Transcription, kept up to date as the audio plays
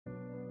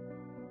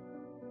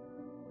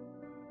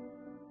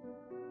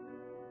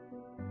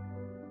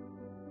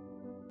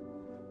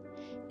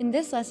In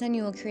this lesson,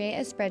 you will create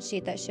a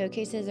spreadsheet that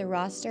showcases a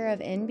roster of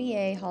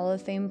NBA Hall of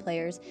Fame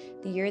players,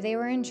 the year they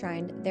were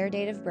enshrined, their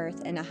date of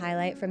birth, and a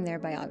highlight from their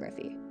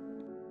biography.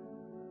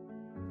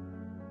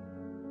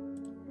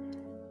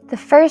 The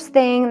first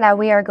thing that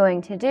we are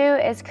going to do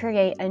is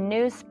create a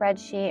new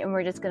spreadsheet, and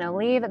we're just going to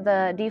leave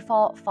the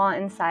default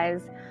font and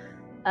size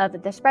of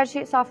the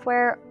spreadsheet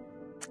software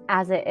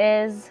as it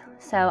is.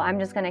 So I'm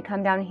just going to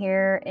come down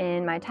here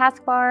in my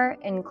taskbar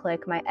and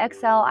click my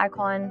Excel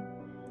icon.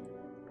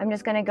 I'm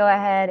just going to go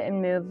ahead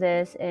and move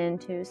this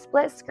into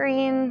split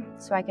screen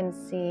so I can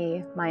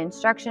see my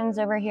instructions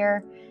over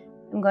here.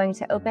 I'm going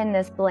to open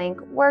this blank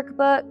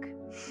workbook.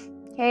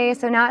 Okay,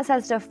 so now it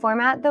says to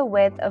format the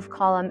width of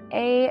column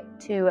A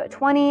to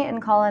 20 and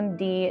column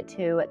D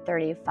to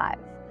 35.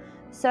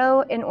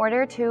 So in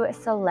order to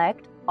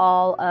select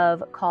all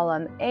of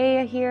column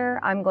A here,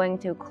 I'm going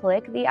to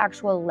click the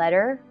actual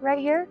letter right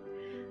here,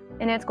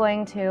 and it's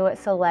going to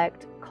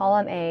select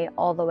column A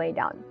all the way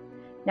down.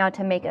 Now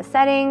to make a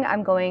setting,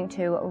 I'm going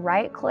to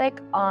right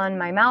click on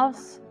my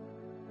mouse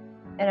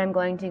and I'm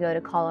going to go to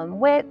column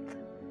width.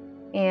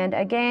 And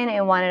again,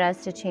 it wanted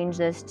us to change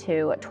this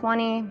to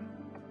 20.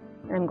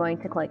 I'm going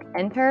to click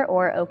enter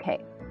or OK.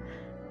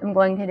 I'm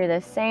going to do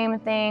the same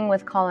thing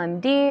with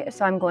column D.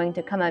 So I'm going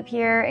to come up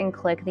here and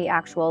click the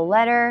actual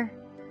letter,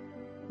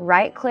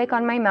 right click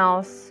on my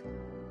mouse,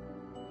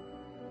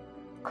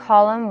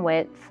 column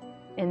width,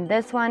 and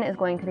this one is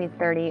going to be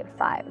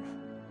 35.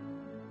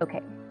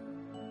 OK.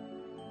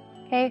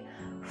 Okay,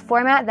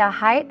 format the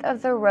height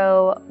of the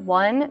row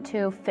 1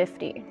 to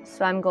 50.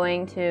 So I'm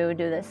going to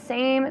do the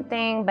same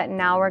thing, but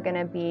now we're going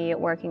to be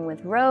working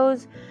with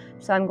rows.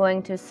 So I'm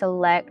going to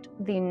select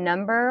the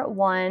number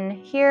 1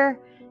 here,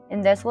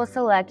 and this will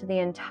select the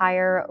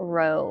entire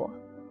row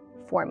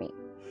for me.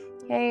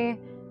 Okay,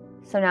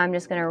 so now I'm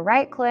just going to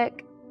right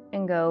click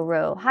and go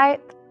row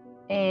height,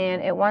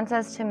 and it wants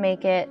us to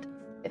make it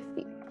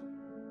 50.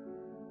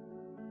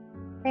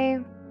 Okay.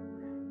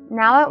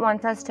 Now it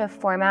wants us to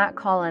format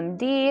column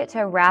D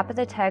to wrap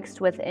the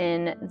text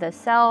within the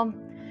cell.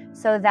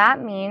 So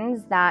that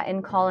means that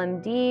in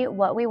column D,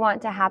 what we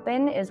want to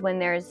happen is when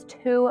there's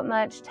too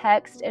much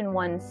text in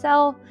one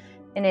cell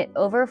and it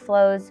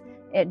overflows,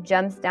 it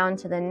jumps down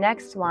to the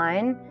next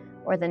line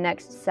or the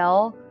next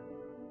cell,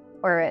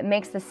 or it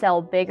makes the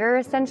cell bigger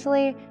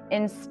essentially,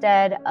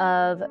 instead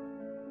of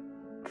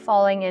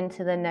falling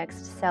into the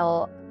next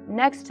cell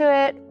next to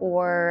it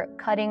or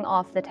cutting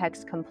off the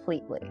text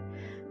completely.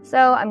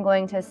 So I'm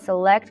going to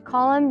select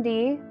column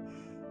D.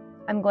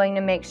 I'm going to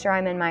make sure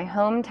I'm in my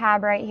home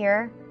tab right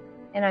here,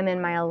 and I'm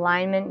in my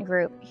alignment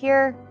group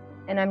here,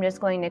 and I'm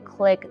just going to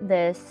click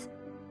this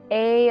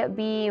A,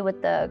 B with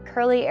the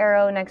curly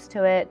arrow next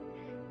to it.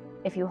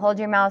 If you hold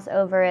your mouse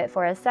over it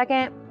for a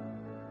second,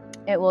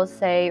 it will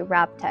say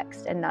wrap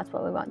text, and that's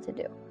what we want to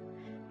do.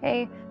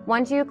 Okay,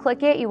 once you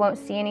click it, you won't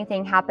see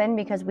anything happen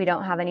because we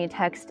don't have any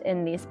text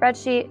in the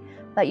spreadsheet,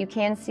 but you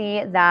can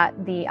see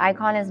that the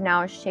icon is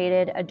now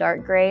shaded a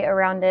dark gray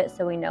around it,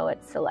 so we know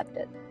it's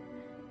selected.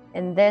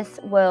 And this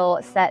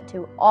will set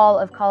to all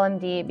of column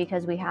D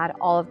because we had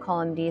all of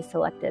column D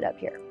selected up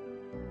here.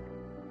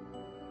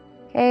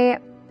 Okay,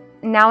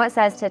 now it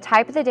says to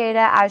type the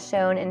data as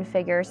shown in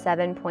figure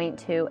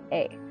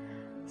 7.2a.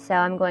 So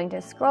I'm going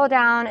to scroll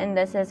down, and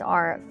this is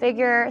our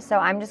figure. So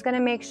I'm just going to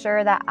make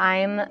sure that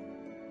I'm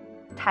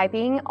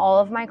typing all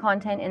of my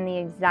content in the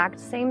exact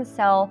same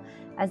cell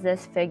as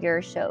this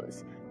figure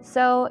shows.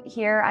 So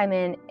here I'm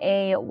in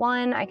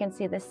A1. I can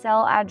see the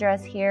cell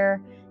address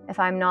here. If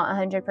I'm not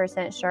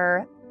 100%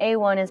 sure,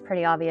 A1 is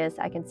pretty obvious.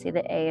 I can see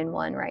the A and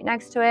 1 right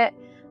next to it.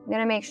 I'm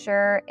going to make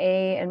sure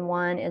A and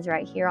 1 is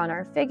right here on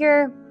our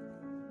figure,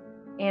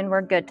 and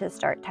we're good to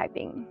start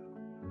typing.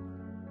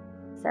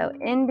 So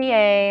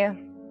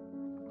NBA,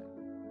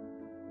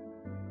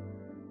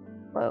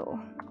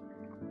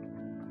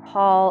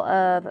 Hall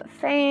of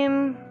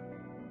Fame.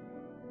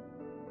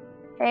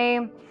 Okay,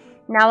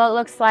 now it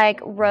looks like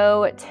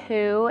row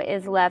 2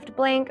 is left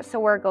blank, so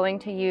we're going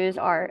to use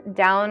our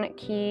down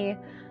key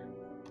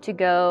to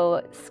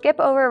go skip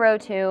over row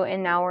 2,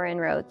 and now we're in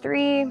row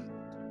 3.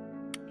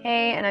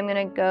 Okay, and I'm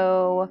gonna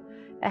go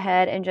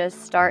ahead and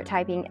just start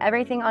typing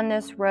everything on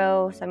this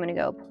row. So I'm gonna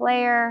go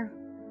player.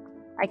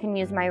 I can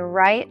use my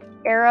right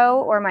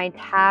arrow or my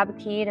tab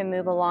key to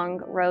move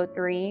along row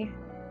 3.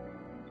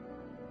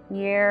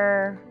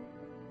 Year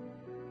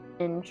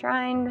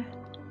enshrined.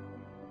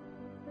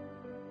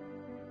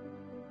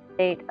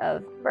 Date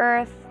of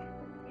birth.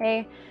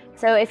 Okay,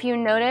 so if you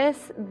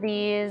notice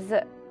these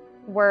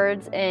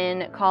words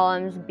in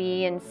columns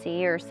B and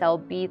C, or cell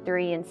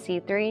B3 and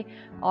C3,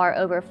 are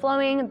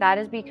overflowing, that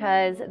is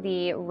because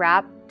the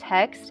wrap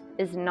text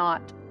is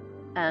not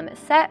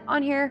set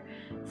on here.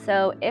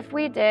 So if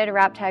we did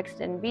wrap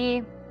text in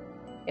B,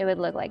 it would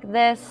look like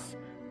this.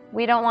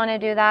 We don't want to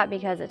do that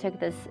because it took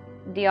this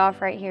D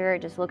off right here.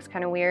 It just looks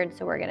kind of weird,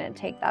 so we're going to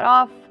take that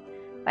off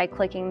by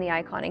clicking the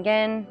icon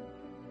again.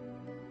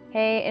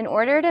 Okay, in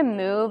order to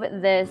move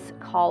this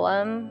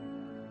column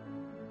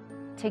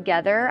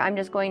together, I'm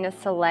just going to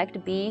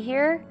select B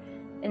here,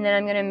 And then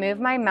I'm gonna move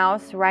my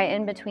mouse right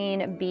in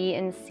between B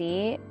and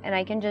C, and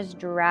I can just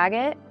drag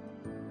it.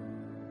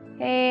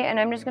 Okay, and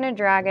I'm just gonna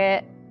drag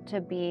it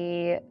to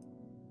be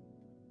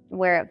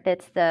where it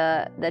fits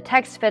the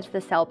text fits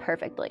the cell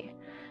perfectly.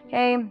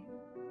 Okay,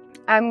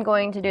 I'm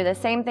going to do the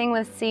same thing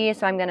with C,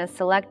 so I'm gonna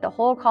select the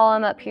whole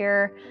column up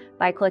here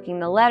by clicking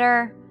the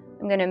letter.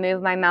 I'm gonna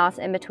move my mouse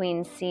in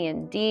between C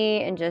and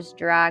D and just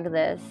drag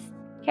this,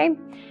 okay?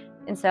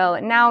 And so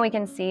now we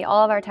can see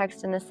all of our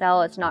text in the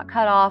cell. It's not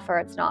cut off or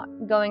it's not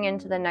going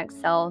into the next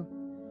cell.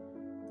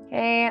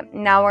 Okay,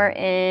 now we're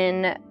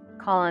in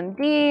column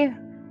D,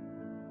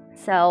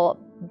 cell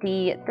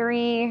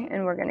D3,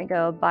 and we're gonna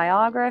go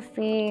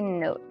biography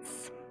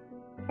notes.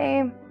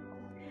 Okay.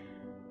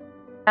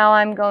 Now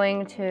I'm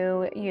going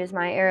to use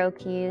my arrow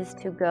keys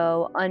to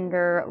go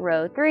under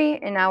row 3,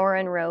 and now we're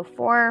in row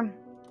 4.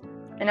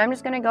 And I'm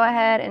just gonna go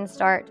ahead and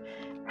start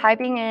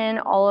typing in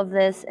all of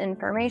this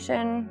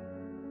information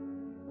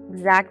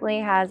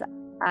exactly as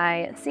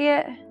I see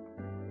it.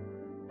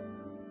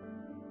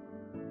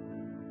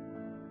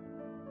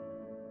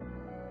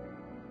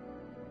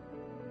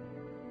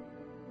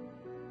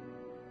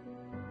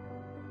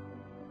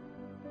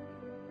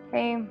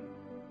 Okay.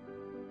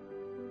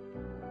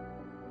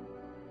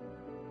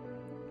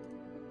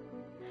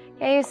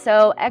 Okay,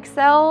 so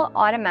Excel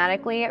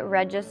automatically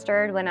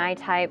registered when I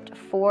typed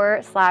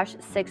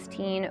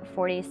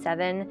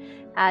 4/1647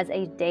 as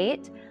a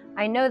date.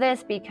 I know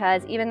this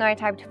because even though I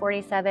typed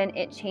 47,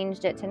 it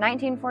changed it to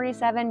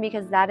 1947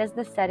 because that is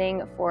the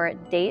setting for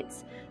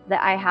dates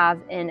that I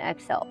have in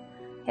Excel.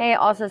 Okay, it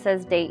also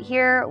says date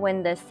here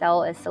when this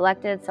cell is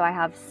selected. So I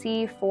have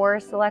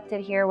C4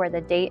 selected here where the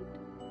date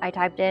I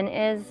typed in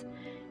is.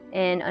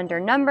 And under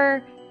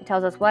number, it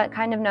tells us what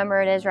kind of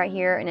number it is right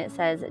here, and it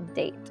says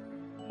date.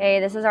 Okay,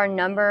 this is our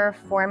number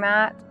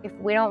format. If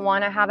we don't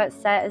want to have it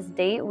set as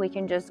date, we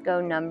can just go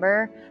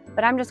number,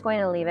 but I'm just going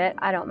to leave it.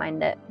 I don't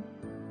mind it.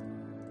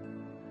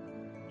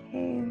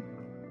 Okay.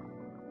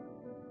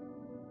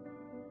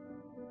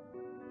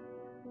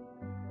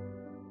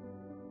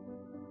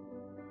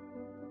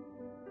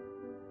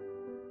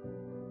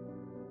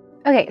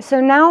 Okay, so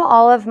now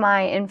all of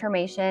my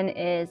information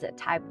is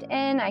typed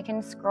in. I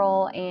can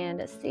scroll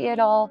and see it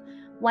all.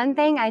 One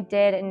thing I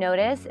did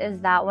notice is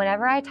that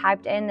whenever I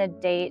typed in the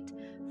date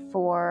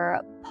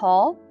for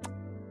Paul,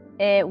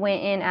 it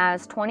went in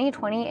as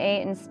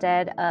 2028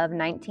 instead of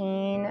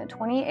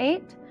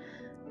 1928.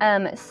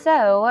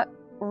 So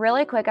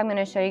really quick, I'm going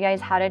to show you guys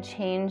how to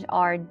change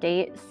our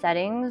date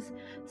settings.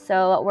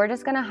 So we're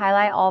just going to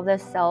highlight all the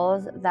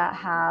cells that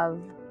have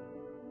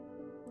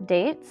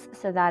dates.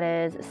 So that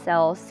is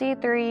cell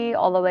C3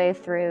 all the way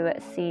through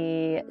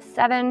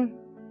C7,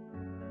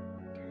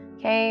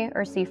 okay,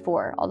 or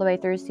C4 all the way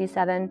through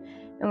C7.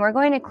 And we're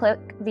going to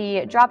click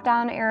the drop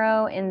down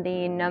arrow in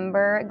the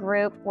number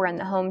group. We're in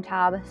the home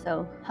tab.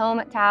 So home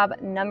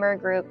tab, number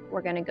group,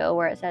 we're going to go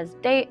where it says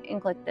date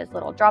and click this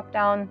little drop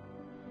down.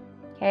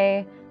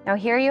 Okay, now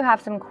here you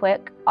have some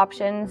quick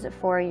options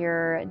for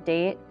your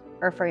date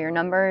or for your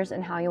numbers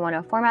and how you want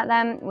to format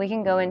them. We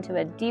can go into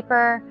a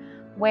deeper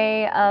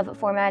way of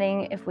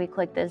formatting if we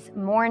click this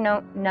more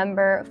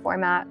number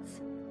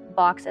formats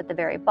box at the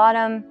very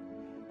bottom.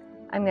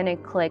 I'm going to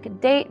click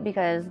date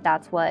because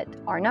that's what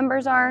our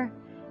numbers are.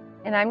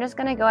 And I'm just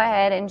going to go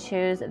ahead and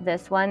choose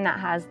this one that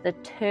has the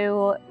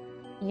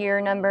 2-year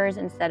numbers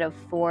instead of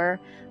 4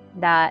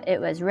 that it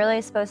was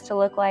really supposed to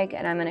look like.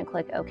 And I'm going to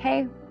click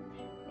OK.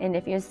 And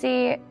if you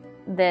see,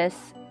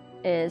 this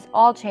is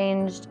all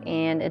changed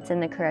and it's in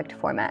the correct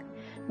format.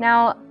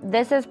 Now,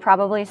 this is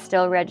probably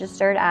still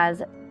registered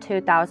as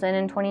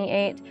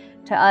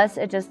 2028. To us,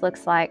 it just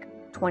looks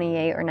like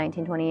 28 or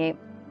 1928.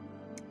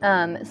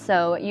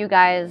 So you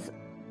guys,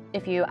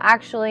 if you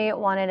actually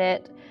wanted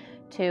it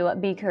to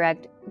be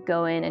correct,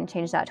 go in and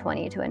change that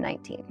 20 to a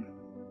 19.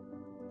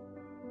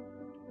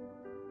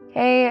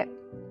 Okay,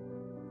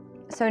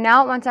 so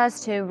now it wants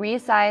us to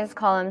resize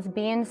columns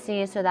B and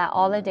C so that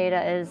all the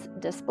data is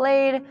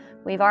displayed.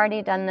 We've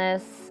already done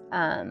this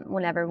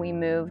whenever we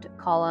moved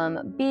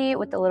column B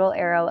with the little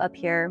arrow up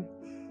here.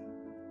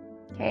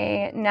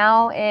 Okay,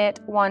 now it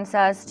wants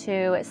us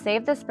to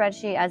save the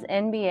spreadsheet as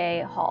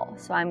NBA Hall.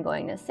 So I'm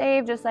going to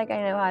save just like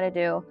I know how to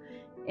do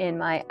in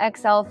my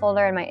Excel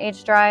folder in my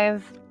H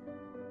drive.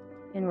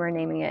 And we're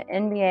naming it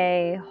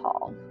NBA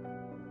Hall.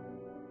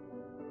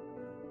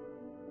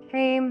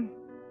 Okay.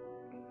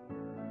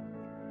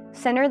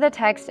 Center the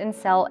text in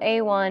cell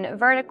A1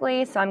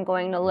 vertically. So I'm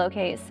going to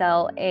locate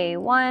cell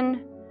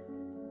A1.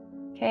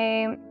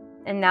 Okay.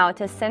 And now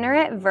to center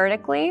it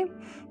vertically,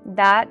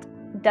 that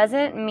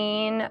doesn't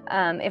mean,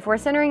 if we're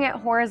centering it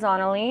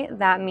horizontally,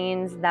 that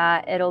means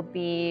that it'll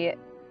be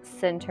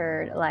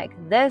centered like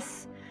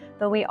this,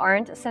 but we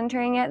aren't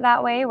centering it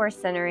that way. We're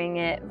centering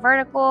it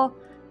vertical.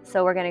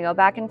 So we're going to go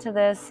back into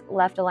this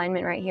left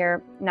alignment right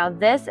here. Now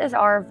this is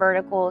our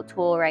vertical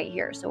tool right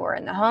here. So we're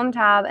in the home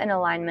tab and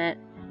alignment.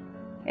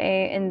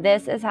 Okay, and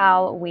this is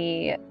how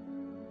we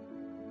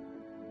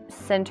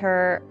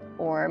center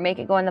or make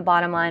it go in the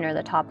bottom line or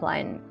the top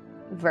line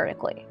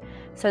vertically.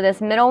 So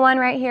this middle one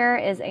right here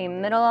is a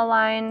middle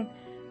align.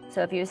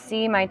 So if you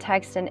see, my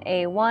text in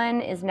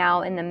A1 is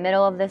now in the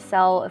middle of the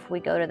cell. If we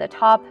go to the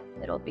top,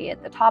 it'll be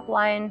at the top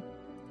line.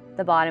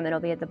 The bottom, it'll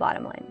be at the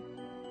bottom line.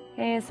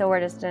 Okay, so we're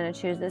just going to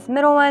choose this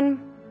middle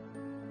one.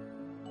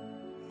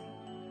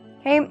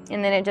 Okay,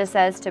 and then it just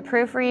says to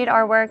proofread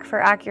our work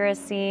for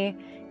accuracy,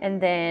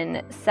 and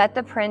then set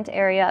the print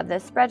area of the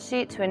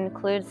spreadsheet to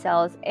include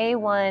cells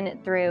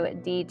A1 through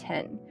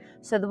D10.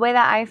 So the way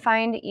that I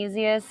find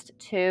easiest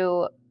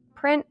to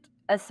print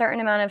a certain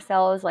amount of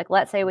cells, like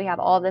let's say we have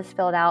all this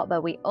filled out,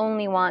 but we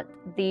only want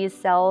these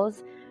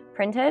cells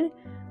printed,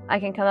 I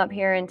can come up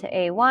here into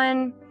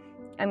A1.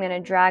 I'm going to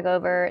drag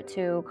over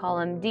to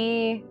column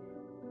D,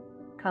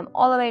 come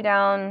all the way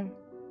down,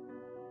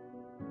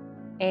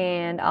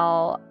 and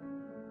I'll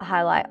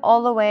highlight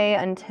all the way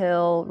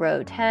until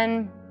row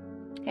 10.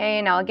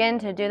 Okay, now again,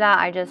 to do that,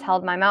 I just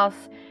held my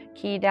mouse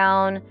key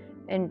down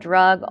and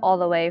drug all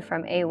the way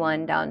from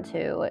A1 down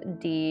to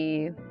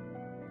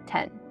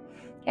D10.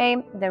 Okay,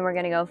 then we're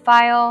gonna go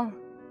File,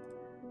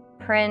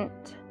 Print.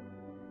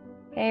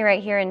 Okay,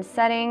 right here in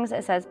Settings,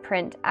 it says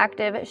Print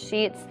Active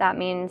Sheets. That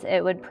means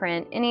it would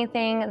print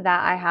anything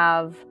that I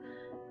have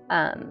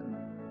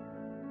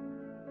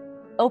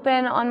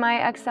open on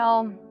my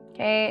Excel.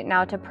 Okay,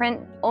 now to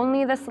print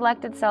only the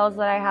selected cells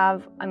that I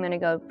have, I'm going to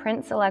go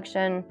Print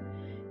Selection.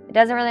 It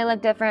doesn't really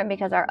look different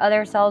because our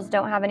other cells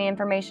don't have any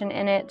information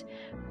in it,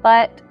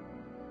 but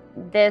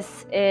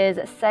this is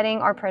setting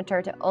our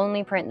printer to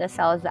only print the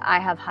cells that I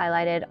have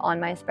highlighted on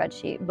my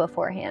spreadsheet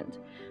beforehand.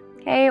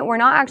 Okay, we're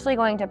not actually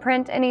going to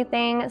print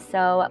anything,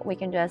 so we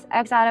can just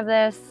X out of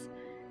this.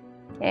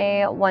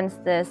 Okay, once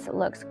this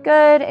looks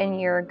good and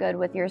you're good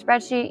with your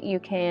spreadsheet, you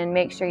can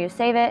make sure you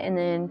save it and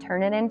then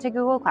turn it into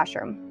Google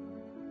Classroom.